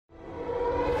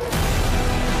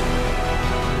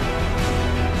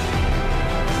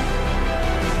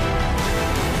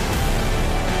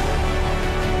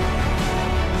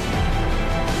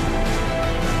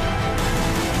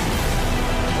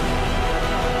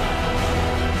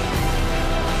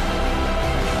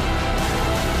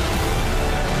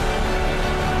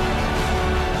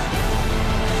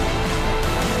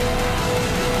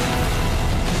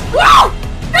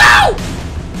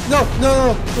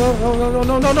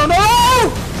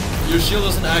no! Your shield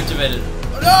isn't activated.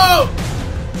 No!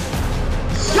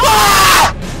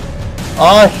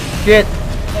 Oh shit!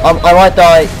 I might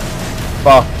die.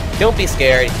 Fuck. Don't be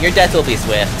scared. Your death will be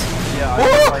swift.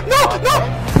 Yeah, No!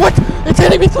 What? It's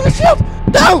hitting me through the shield!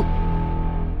 No!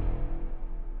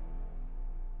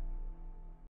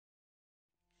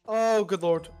 Oh, good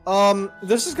lord.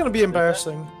 This is gonna be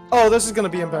embarrassing. Oh, this is gonna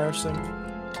be embarrassing.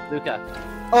 Lucca.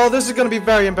 Oh, this is gonna be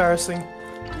very embarrassing.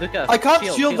 Lucca. I can't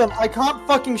shield them. I can't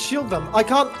fucking shield them. I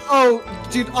can't. Oh,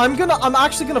 dude, I'm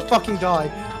actually gonna fucking die.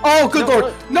 Oh, good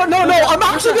lord. No, I'm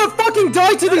actually gonna fucking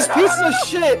die to these pieces of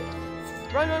shit.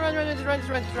 Run.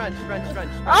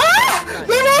 Ah!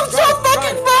 They move so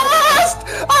fucking fast!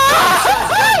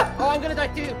 Ah! Oh, I'm gonna die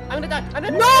too. I'm gonna die.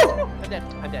 No! I'm dead.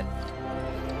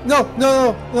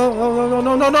 No!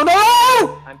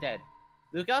 I'm dead.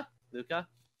 Lucca.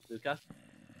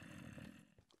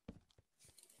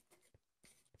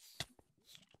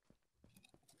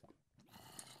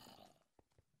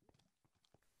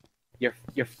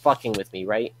 You're fucking with me,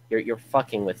 right? You're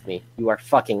fucking with me. You are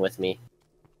fucking with me.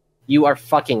 You are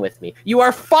fucking with me. You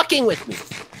are fucking with me!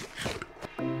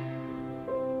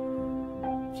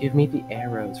 Give me the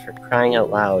arrows, for crying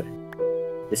out loud.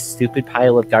 This stupid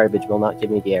pile of garbage will not give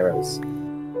me the arrows.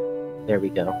 There we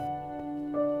go.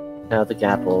 Now the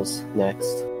gapples,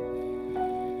 next.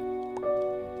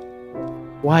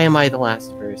 Why am I the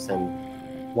last person?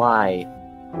 Why?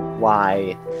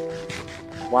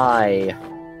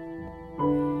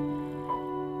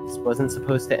 This wasn't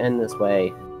supposed to end this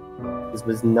way. This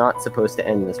was not supposed to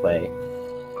end this way.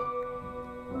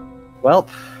 Well,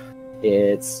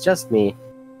 it's just me.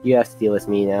 You have to deal with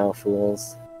me now,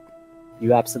 fools.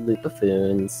 You absolute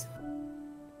buffoons.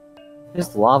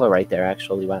 There's lava right there,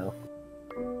 actually, wow.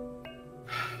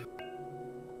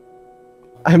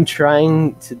 I'm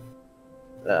trying to...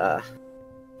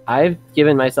 I've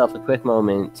given myself a quick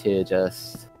moment to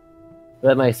just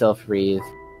let myself breathe.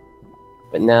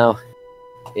 But now,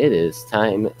 it is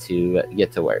time to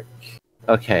get to work.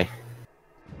 Okay.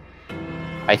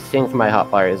 I think my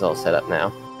hotbar is all set up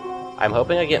now. I'm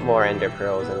hoping I get more Ender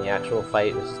Pearls in the actual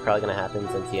fight, which is probably going to happen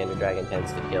since the Ender Dragon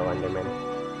tends to kill Endermen.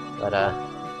 But,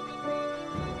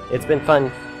 it's been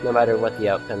fun, no matter what the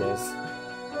outcome is.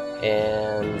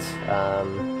 And,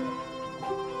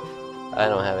 I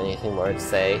don't have anything more to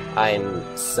say. I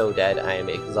am so dead, I am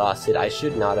exhausted. I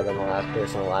should not have been the last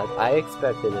person alive. I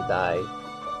expected to die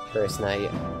first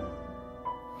night.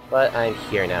 But I'm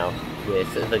here now,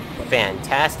 with the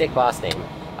fantastic boss name.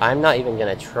 I'm not even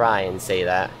gonna try and say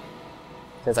that,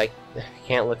 since I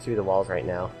can't look through the walls right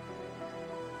now.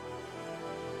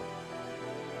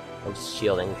 I'm just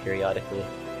shielding periodically,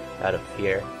 out of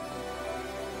fear.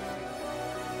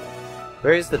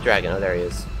 Where is the dragon? Oh, there he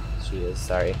is. She is,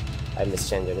 sorry. I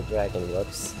misgendered a dragon,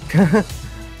 whoops.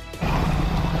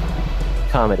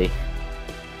 Comedy.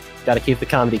 Gotta keep the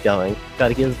comedy going.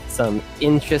 Gotta give some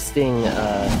interesting,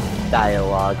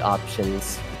 dialogue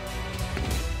options.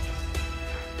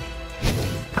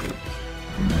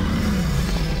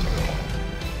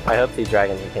 I hope the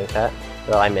dragon can take that.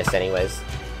 Well, I missed anyways.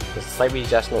 Just a slight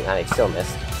readjustment, and I still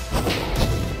missed.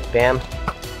 Bam.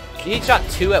 He shot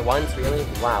two at once, really?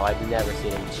 Wow, I've never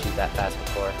seen him shoot that fast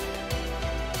before.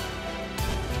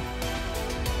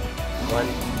 One.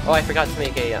 Oh, I forgot to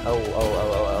make a. I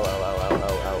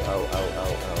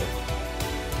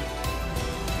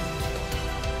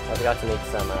forgot to make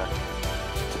some,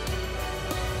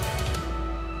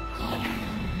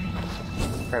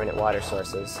 permanent water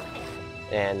sources.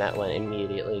 And that one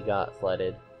immediately got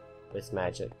flooded with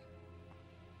magic.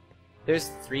 There's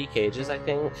 3 cages, I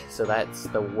think, so that's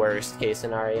the worst case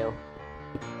scenario.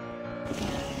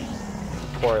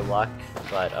 Poor luck,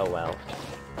 but oh well.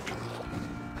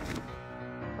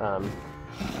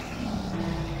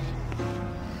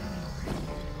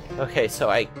 Okay, so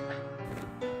I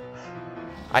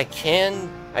can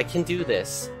do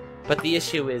this, but the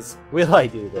issue is, will I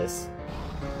do this?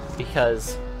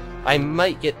 Because I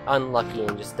might get unlucky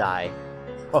and just die.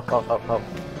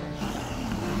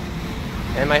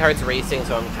 And my heart's racing,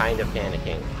 so I'm kind of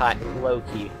panicking.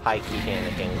 Low-key, high-key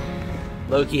panicking.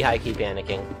 Low-key, high-key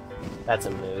panicking. That's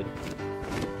a mood.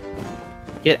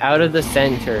 Get out of the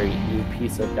center, you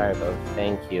piece of garbo.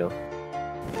 Thank you.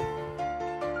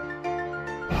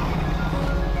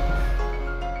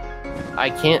 I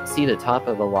can't see the top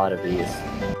of a lot of these.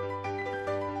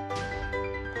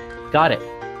 Got it.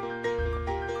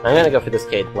 I'm gonna go for this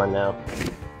cage one now.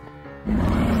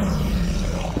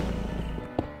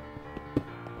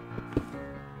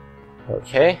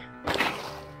 Okay.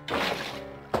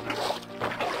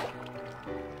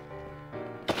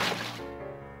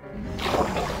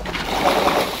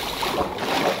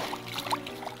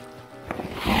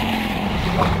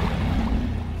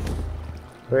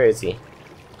 Where is he?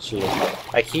 She.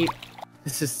 I keep...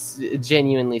 This is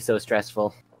genuinely so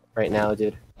stressful right now,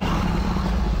 dude.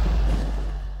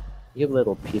 You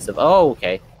little piece of... Oh,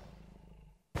 okay.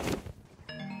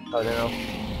 Oh, no.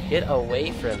 Get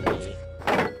away from me.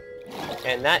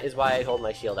 And that is why I hold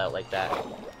my shield out like that.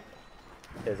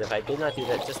 Because if I did not do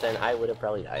that just then, I would have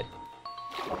probably died.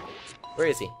 Where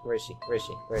is he? Where is she? Where is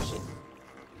she? Where is she?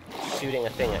 Shooting a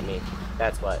thing at me.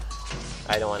 That's what.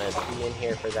 I don't want to be in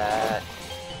here for that.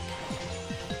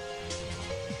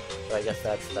 So I guess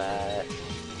that's that.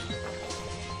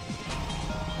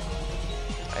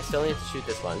 I still need to shoot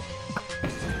this one.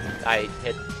 I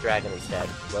hit the dragon instead.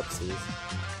 Whoopsies.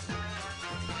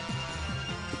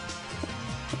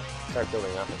 Start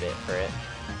building up a bit for it.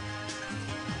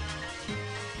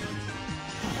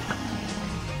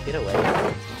 Get away.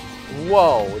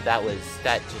 Whoa,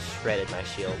 that just shredded my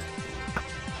shield.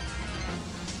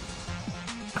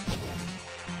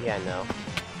 Yeah, no.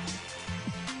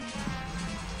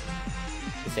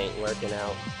 This ain't working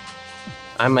out.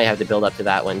 I might have to build up to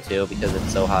that one too, because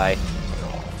it's so high.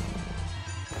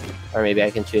 Or maybe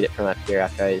I can shoot it from up here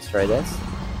after I destroy this.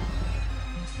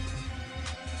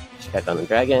 Check on the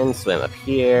dragon, swim up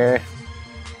here.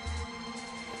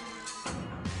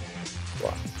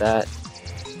 Block that.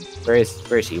 Where is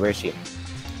she? Where is she?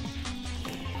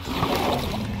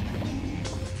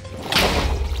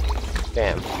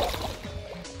 Bam.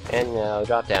 And now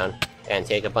drop down and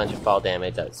take a bunch of fall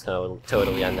damage. That's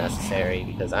totally unnecessary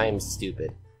because I'm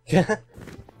stupid.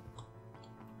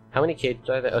 How many cages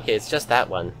are there? Okay, it's just that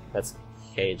one that's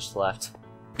caged left.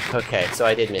 Okay, so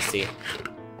I did Misty.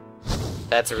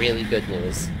 That's really good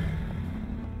news.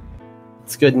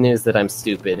 It's good news that I'm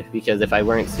stupid, because if I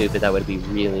weren't stupid, that would be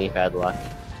really bad luck.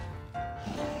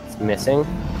 It's missing.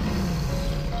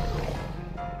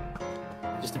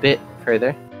 Just a bit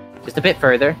further. Just a bit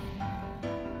further.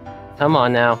 Come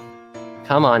on now.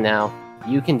 Come on now.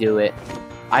 You can do it.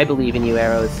 I believe in you,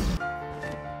 arrows.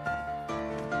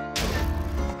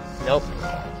 Nope.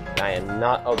 I am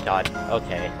not. Oh god.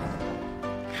 Okay.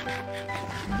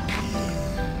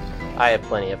 I have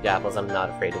plenty of gapples I'm not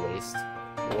afraid to waste.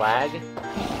 Lag?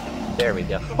 There we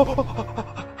go.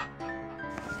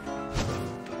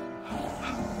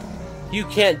 You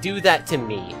can't do that to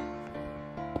me!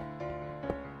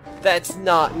 That's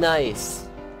not nice!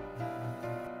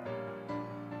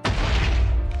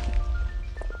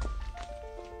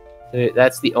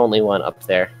 That's the only one up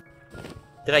there.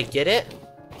 Did I get it?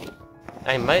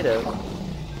 I might have.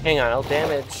 Hang on, I'll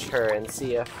damage her and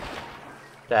see if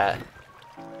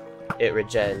it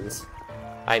regens.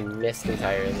 I missed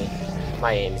entirely.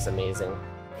 My aim is amazing.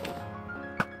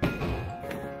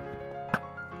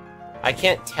 I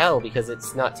can't tell because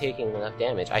it's not taking enough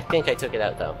damage. I think I took it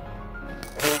out though.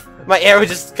 My arrow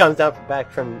just comes up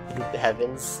back from the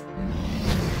heavens.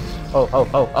 Oh, oh,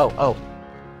 oh, oh, oh.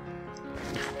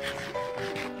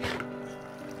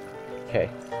 Okay.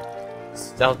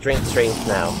 So I'll drink strength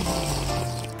now.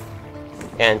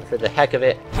 And for the heck of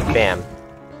it, bam.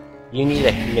 You need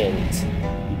a mint,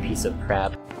 you piece of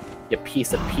crap. You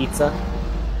piece of pizza.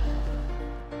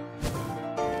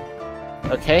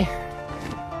 Okay.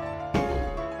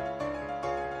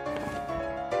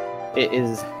 It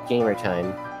is gamer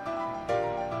time.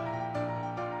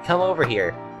 Come over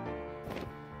here.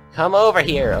 Come over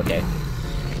here! Okay.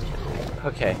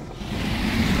 Okay.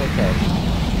 Okay.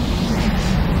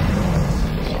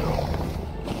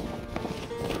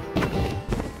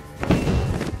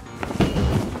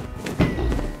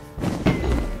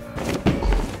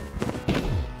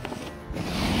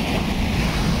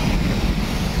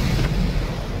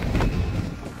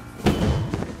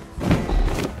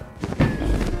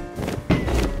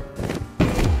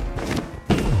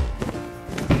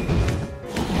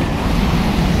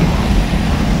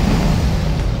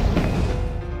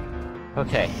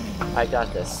 Okay, I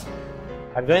got this.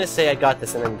 I'm going to say I got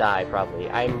this and then die, probably.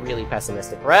 I'm really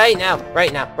pessimistic. Right now!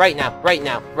 Right now! Right now! Right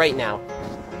now! Right now!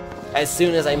 As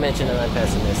soon as I mention that I'm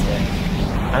pessimistic.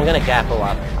 I'm gonna gapple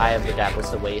up. I have the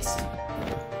gapples to waste.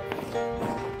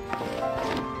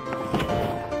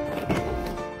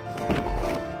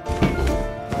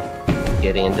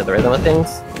 Getting into the rhythm of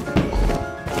things.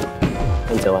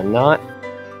 Until I'm not.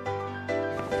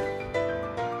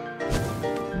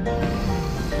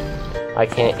 I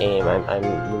can't aim. I'm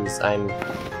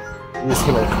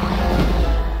losing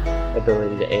my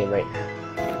ability to aim right now.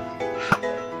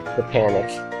 The panic.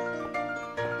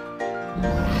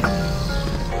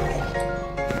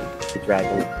 The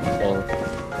dragon thing.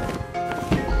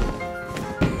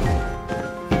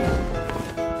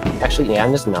 Actually, yeah,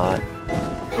 I'm just not.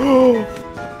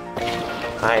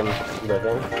 I'm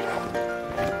living.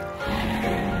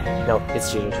 No,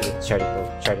 it's shooting. It's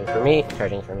charging for me.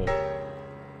 Charging for me.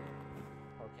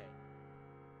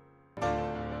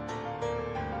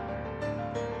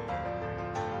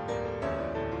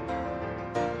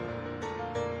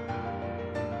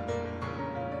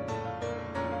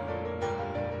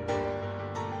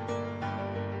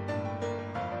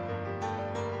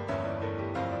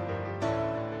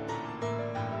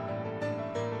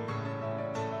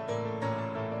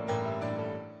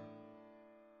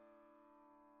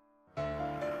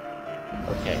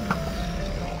 Okay.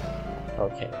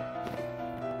 Okay.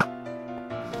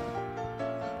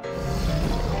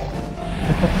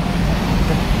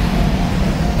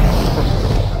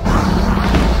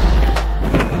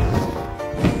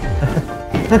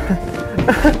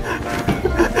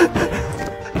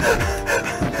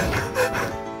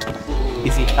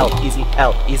 Easy L, easy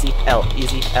L, easy L,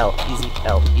 easy L, easy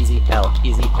L, easy L,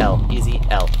 easy L, easy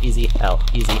L, easy L,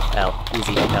 easy L,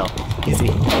 easy L,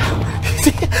 easy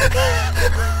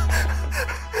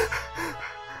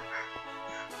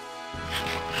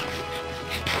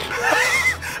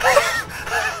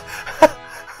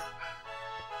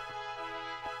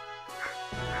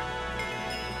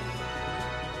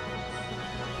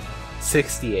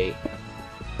 $68.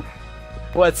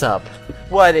 What's up?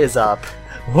 What is up?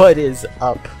 What is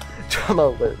up? Drama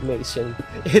Alert Nation.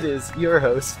 It is your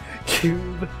host,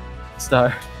 Cube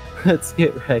Star. Let's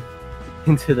get right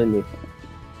into the news.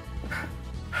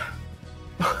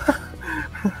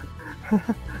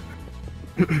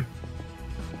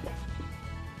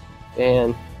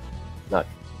 And not.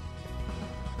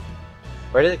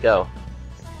 Where did it go?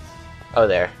 Oh,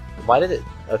 there. Why did it?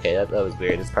 Okay, that was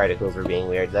weird. Its particles were being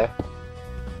weird there.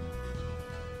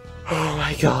 Oh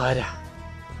my god.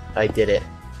 I did it.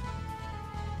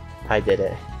 I did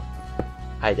it.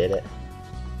 I did it.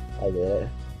 I did it.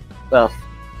 Well,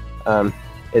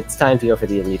 it's time to go for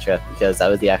the Elytra, because that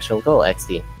was the actual goal,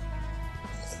 XD.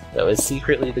 That was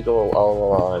secretly the goal all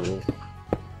along.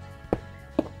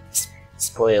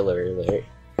 Spoiler alert.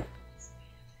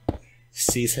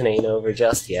 Season ain't over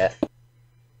just yet.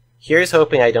 Here's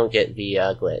hoping I don't get the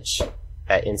glitch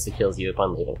that insta-kills you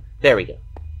upon leaving. There we go.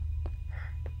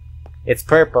 It's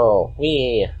purple!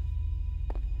 Whee!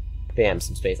 Bam,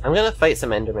 some space. I'm gonna fight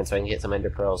some Endermen so I can get some Ender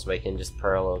Pearls so I can just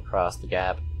pearl across the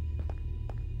gap.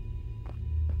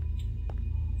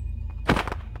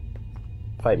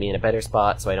 Fight me in a better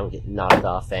spot so I don't get knocked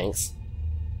off, thanks.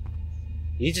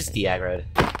 You just de-aggroed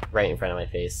right in front of my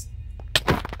face.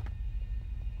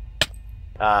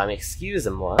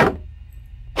 Excuse-moi.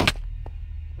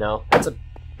 No, that's a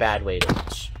bad way to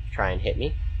try and hit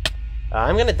me.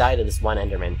 I'm gonna die to this one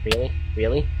Enderman. Really?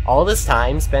 Really? All this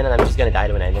time spent and I'm just gonna die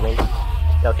to an Enderman?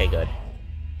 Okay, good.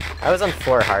 I was on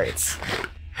 4 hearts.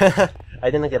 I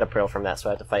didn't get a pearl from that, so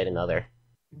I have to fight another.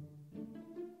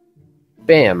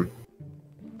 Bam!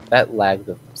 That lagged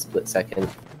a split second.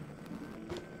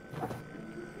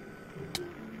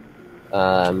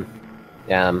 Yeah.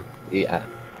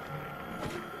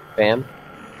 Bam.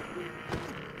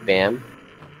 Bam.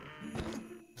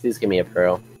 Please give me a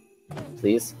pearl.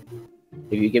 Please?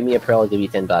 If you give me a pearl, I'll give you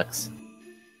 $10.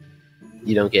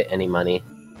 You don't get any money.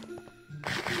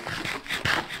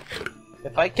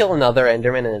 If I kill another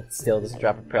Enderman and it still doesn't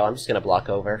drop a pearl, I'm just gonna block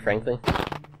over, frankly.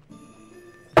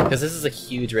 Because this is a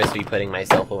huge risk to be putting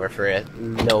myself over for it.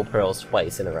 No pearls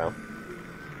twice in a row.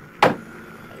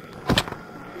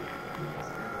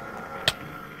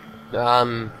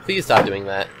 Please stop doing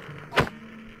that.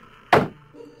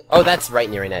 Oh, that's right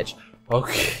near an edge.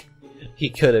 Okay. He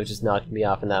could have just knocked me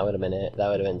off and that would have been it. That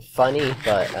would have been funny,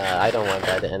 but I don't want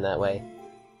that to end that way.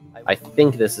 I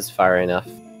think this is far enough.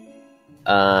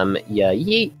 Yeah,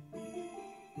 yeet.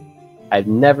 I've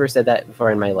never said that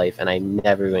before in my life, and I'm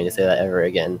never going to say that ever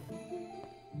again.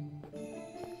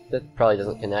 That probably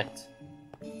doesn't connect.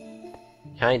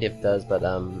 Kind of does, but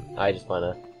I just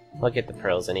wanna... I'll get the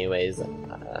pearls anyways.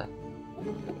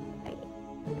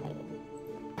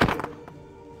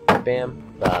 Bam,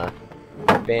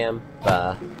 bam,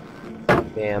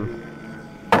 bam,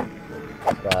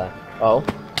 oh.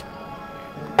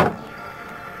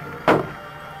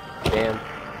 Bam,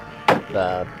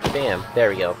 bam. There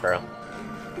we go, pearl.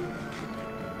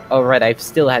 Oh right, I've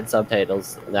still had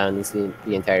subtitles down the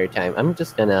entire time. I'm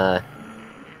just gonna...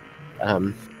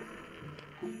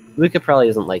 Lucca probably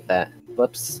isn't like that.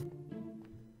 Whoops.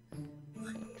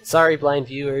 Sorry, blind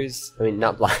viewers. I mean,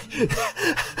 not blind.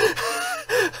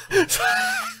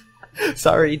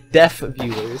 Sorry, deaf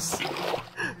viewers.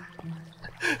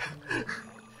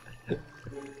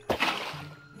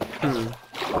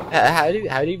 How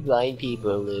do blind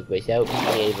people live without being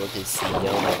able to see?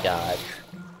 Oh my god.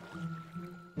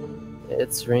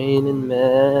 It's raining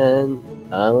man.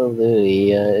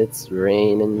 Hallelujah, it's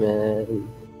raining man.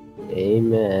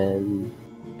 Amen.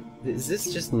 Is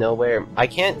this just nowhere? I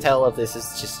can't tell if this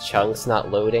is just chunks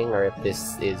not loading or if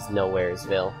this is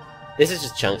Nowheresville. This is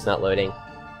just chunks not loading.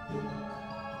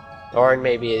 Or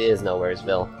maybe it is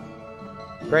Nowheresville.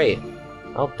 Great.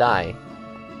 I'll die.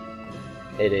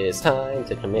 It is time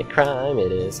to commit crime,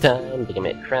 it is time to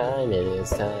commit crime, it is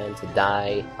time to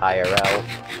die. IRL.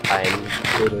 I'm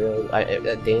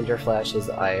literally... Danger Flash is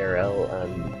IRL.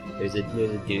 There's a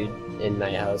dude in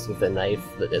my house with a knife.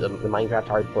 The Minecraft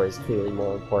hardcore is clearly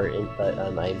more important, but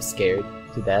I'm scared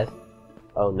to death.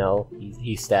 Oh no,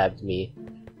 he stabbed me.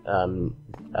 I'm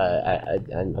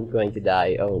going to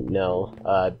die. Oh no.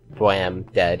 Blam,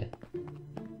 dead.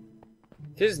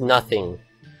 There's nothing.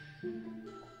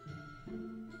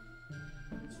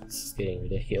 This is getting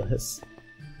ridiculous.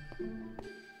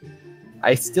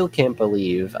 I still can't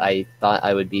believe I thought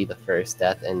I would be the first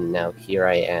death, and now here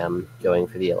I am, going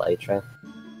for the Elytra.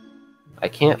 I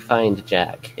can't find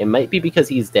Jack. It might be because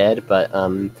he's dead, but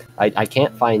I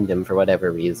can't find him for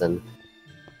whatever reason.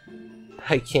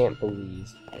 I can't believe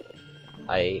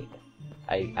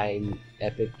I'm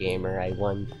Epic Gamer. I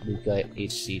won Lucca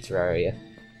HC Terraria.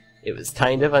 It was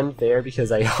kind of unfair because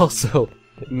I also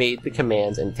made the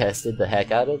commands and tested the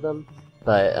heck out of them,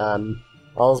 but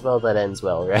all's well that ends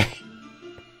well, right?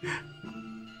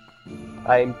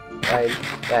 I'm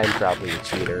probably a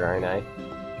cheater, aren't I?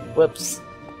 Whoops.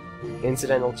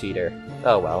 Incidental cheater.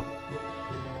 Oh well.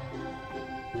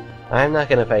 I'm not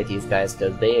gonna fight these guys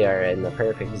because they are in the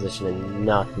perfect position to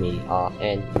knock me off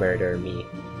and murder me.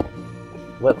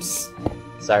 Whoops.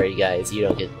 Sorry guys, you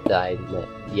don't get died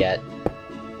yet.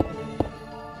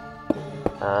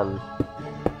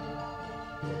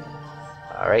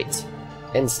 Alright.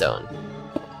 Endstone.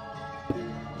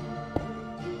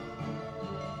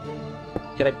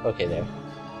 Okay, there.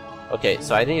 Okay,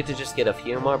 so I need to just get a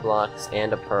few more blocks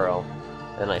and a pearl,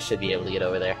 and I should be able to get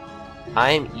over there.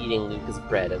 I'm eating Lucca's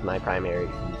bread as my primary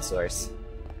food source.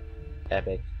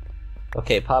 Epic.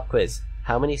 Okay, pop quiz.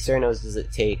 How many Cernos does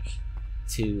it take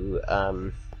to,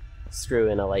 screw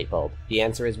in a light bulb? The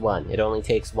answer is 1. It only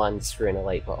takes 1 to screw in a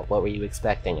light bulb. What were you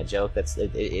expecting? A joke? It's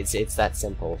that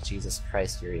simple. Jesus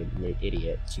Christ, you're an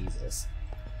idiot. Jesus.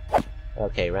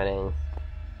 Okay, running.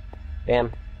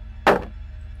 Bam.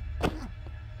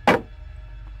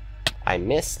 I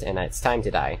missed, and it's time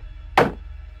to die.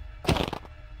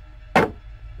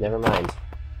 Never mind.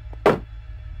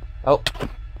 Oh!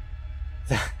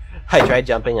 I tried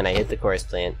jumping and I hit the chorus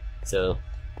plant, so...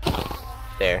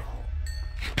 there.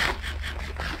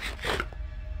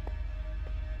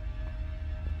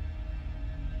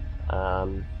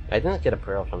 I didn't get a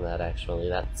pearl from that, actually.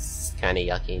 That's kinda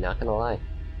yucky, not gonna lie.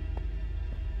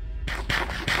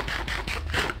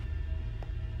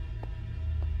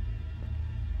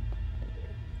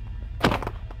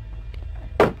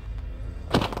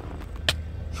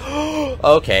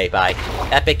 Okay, bye.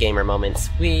 Epic gamer moments.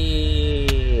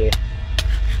 Whee!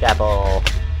 Dabble.